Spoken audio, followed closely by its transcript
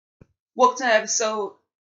Welcome to the episode.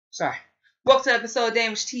 Sorry. Welcome to the episode of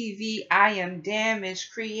Damage TV. I am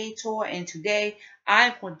Damage Creator, and today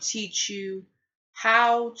I'm going to teach you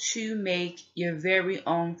how to make your very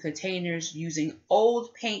own containers using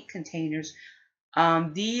old paint containers.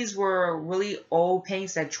 These were really old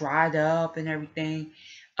paints that dried up and everything.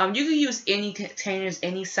 You can use any containers,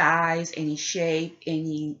 any size, any shape,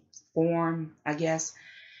 any form, I guess,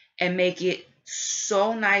 and make it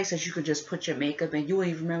so nice that you could just put your makeup in. You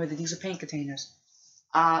wouldn't even remember that these are paint containers.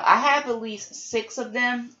 I have at least 6 of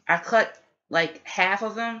them. I cut like half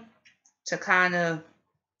of them to kind of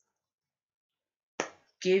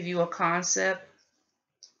give you a concept.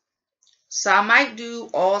 So I might do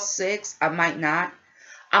all 6. I might not.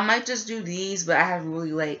 I might just do these, but I haven't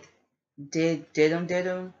really like did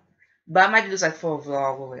them. But I might do this like for a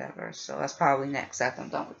vlog or whatever. So that's probably next after I'm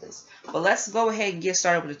done with this. But let's go ahead and get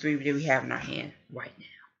started with the 3 that we have in our hand right now.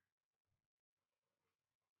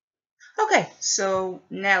 Okay, so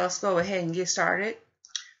now let's go ahead and get started.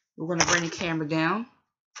 We're going to bring the camera down.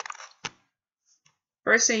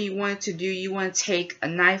 First thing you want to do, you want to take a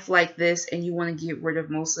knife like this and you want to get rid of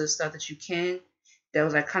most of the stuff that you can. That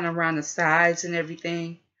was like kind of around the sides and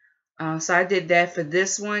everything. So I did that for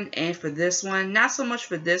this one and for this one. Not so much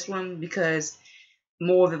for this one because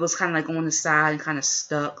more of it was kind of like on the side and kind of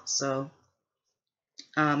stuck. So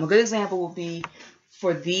a good example would be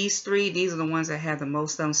for these 3. These are the ones that have the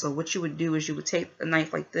most of them. So what you would do is you would take a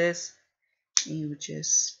knife like this and you would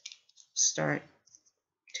just start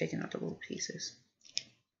taking out the little pieces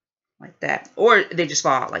like that, or they just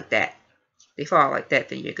fall out like that. If they fall out like that,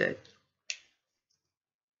 then you're good.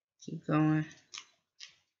 Keep going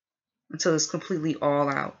until it's completely all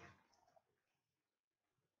out.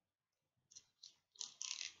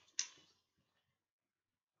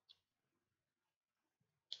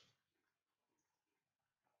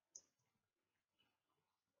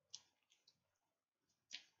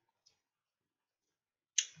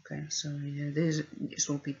 Okay, so yeah, this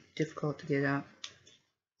won't be difficult to get out.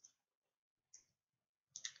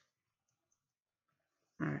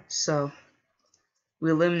 Alright, so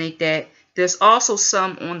we eliminate that. There's also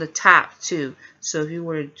some on the top too. So if you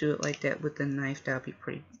were to do it like that with the knife, that would be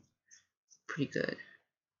pretty good.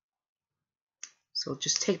 So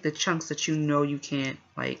just take the chunks that you know you can't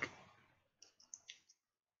like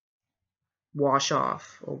wash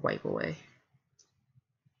off or wipe away.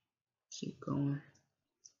 Keep going.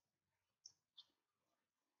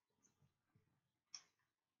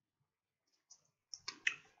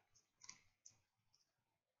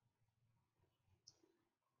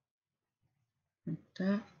 Like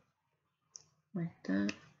that. Like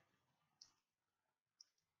that.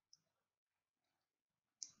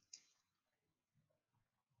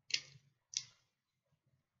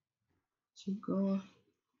 Keep going.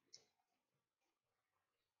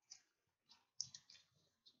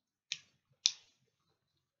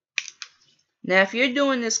 Now, if you're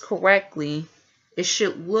doing this correctly, it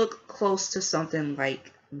should look close to something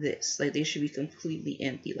like this. Like they should be completely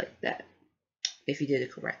empty like that, if you did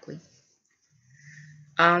it correctly.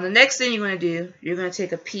 The next thing you're going to do, you're going to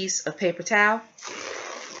take a piece of paper towel,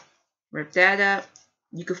 rip that up.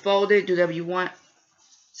 You can fold it, do whatever you want.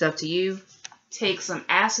 It's up to you. Take some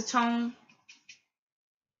acetone,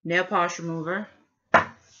 nail polish remover,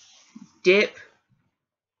 dip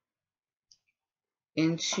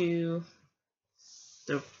into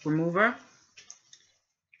the remover,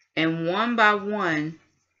 and one by one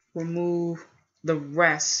remove the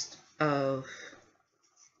rest of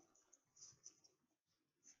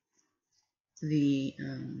the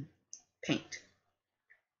paint.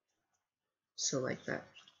 So like that.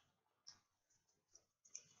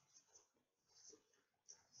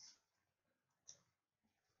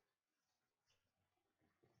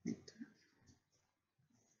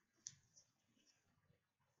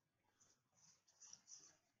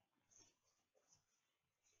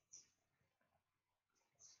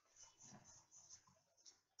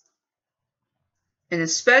 And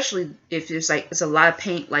especially if there's like it's a lot of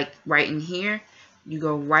paint like right in here, you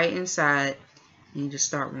go right inside and you just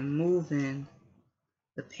start removing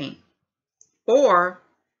the paint. Or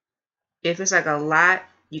if it's like a lot,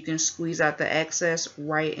 you can squeeze out the excess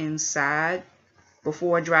right inside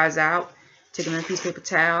before it dries out. Take another piece of paper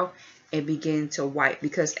towel and begin to wipe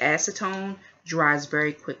because acetone dries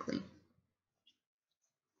very quickly.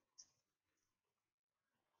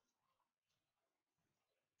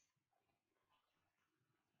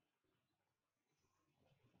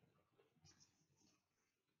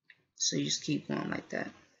 So you just keep going like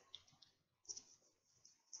that.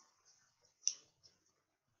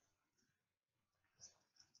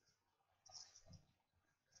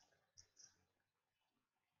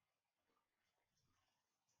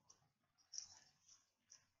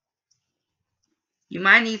 You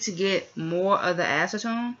might need to get more of the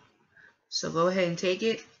acetone. So go ahead and take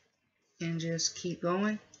it and just keep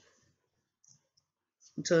going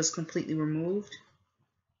until it's completely removed.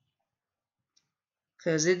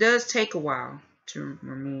 Because it does take a while to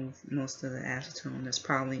remove most of the acetone that's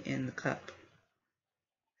probably in the cup.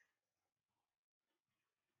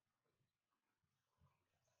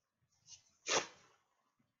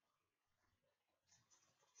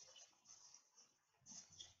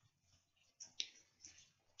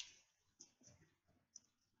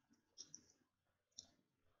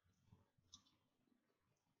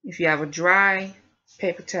 If you have a dry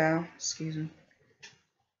paper towel, excuse me,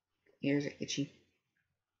 ears are itchy.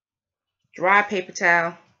 Dry paper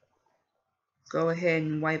towel, go ahead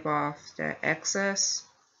and wipe off that excess.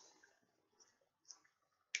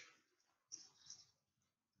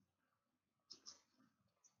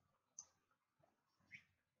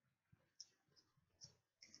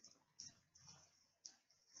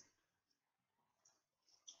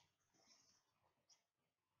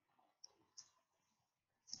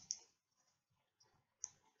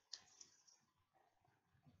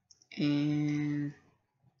 And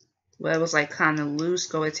where it was like kind of loose,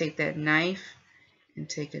 go ahead and take that knife and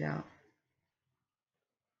take it out.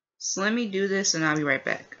 So let me do this and I'll be right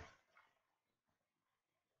back.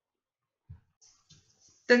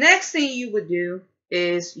 The next thing you would do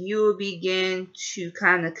is you will begin to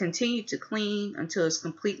kind of continue to clean until it's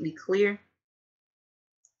completely clear.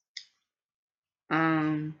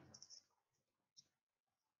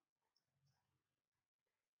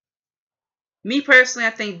 Me personally,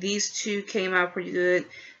 I think these two came out pretty good.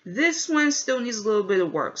 This one still needs a little bit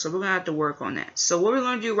of work, so we're going to have to work on that. So what we're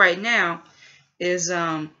going to do right now is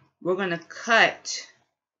we're going to cut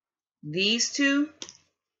these two.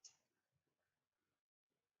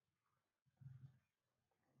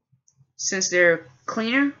 Since they're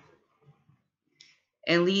cleaner,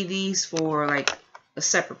 and leave these for like a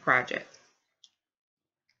separate project.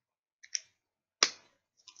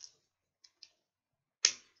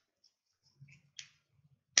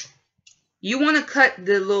 You want to cut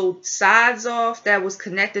the little sides off that was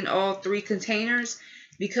connecting all three containers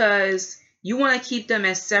because you want to keep them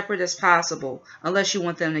as separate as possible, unless you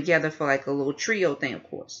want them together for like a little trio thing, of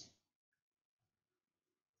course.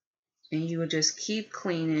 And you will just keep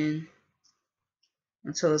cleaning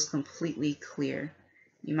until it's completely clear.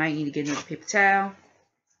 You might need to get another paper towel,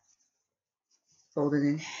 fold it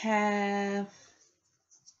in half,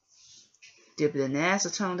 dip it in the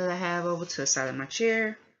acetone that I have over to the side of my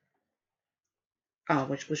chair. Oh,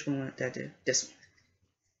 which one would that do? This one.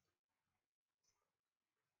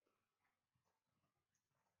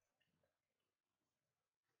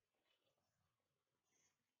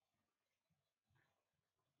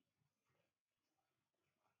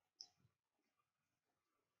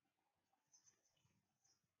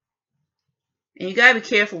 And you gotta be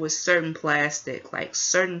careful with certain plastic,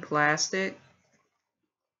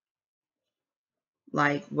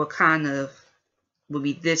 like what kind of would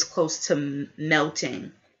be this close to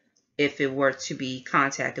melting if it were to be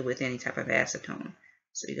contacted with any type of acetone.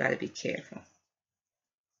 So you gotta be careful.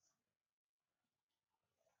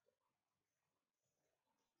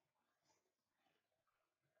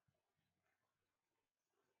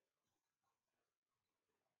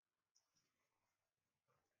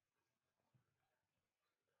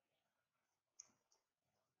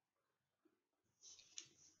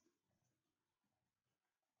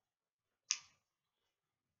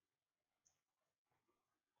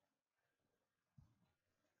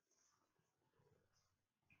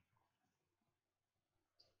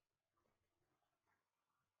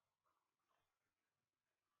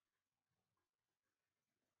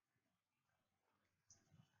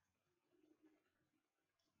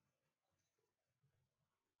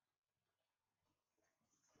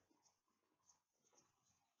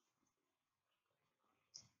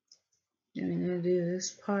 And I'm gonna do this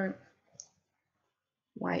part.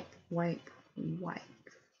 Wipe, wipe, wipe.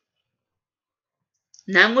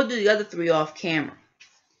 Now I'm gonna do the other three off camera.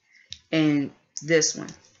 And this one.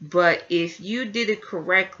 But if you did it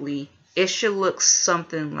correctly, it should look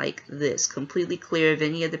something like this. Completely clear of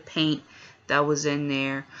any of the paint that was in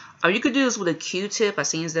there. Or you could do this with a Q-tip. I've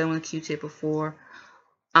seen this done with a Q-tip before.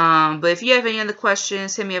 But if you have any other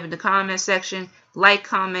questions, hit me up in the comment section. Like,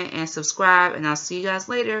 comment, and subscribe. And I'll see you guys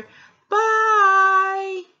later.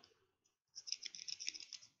 Bye!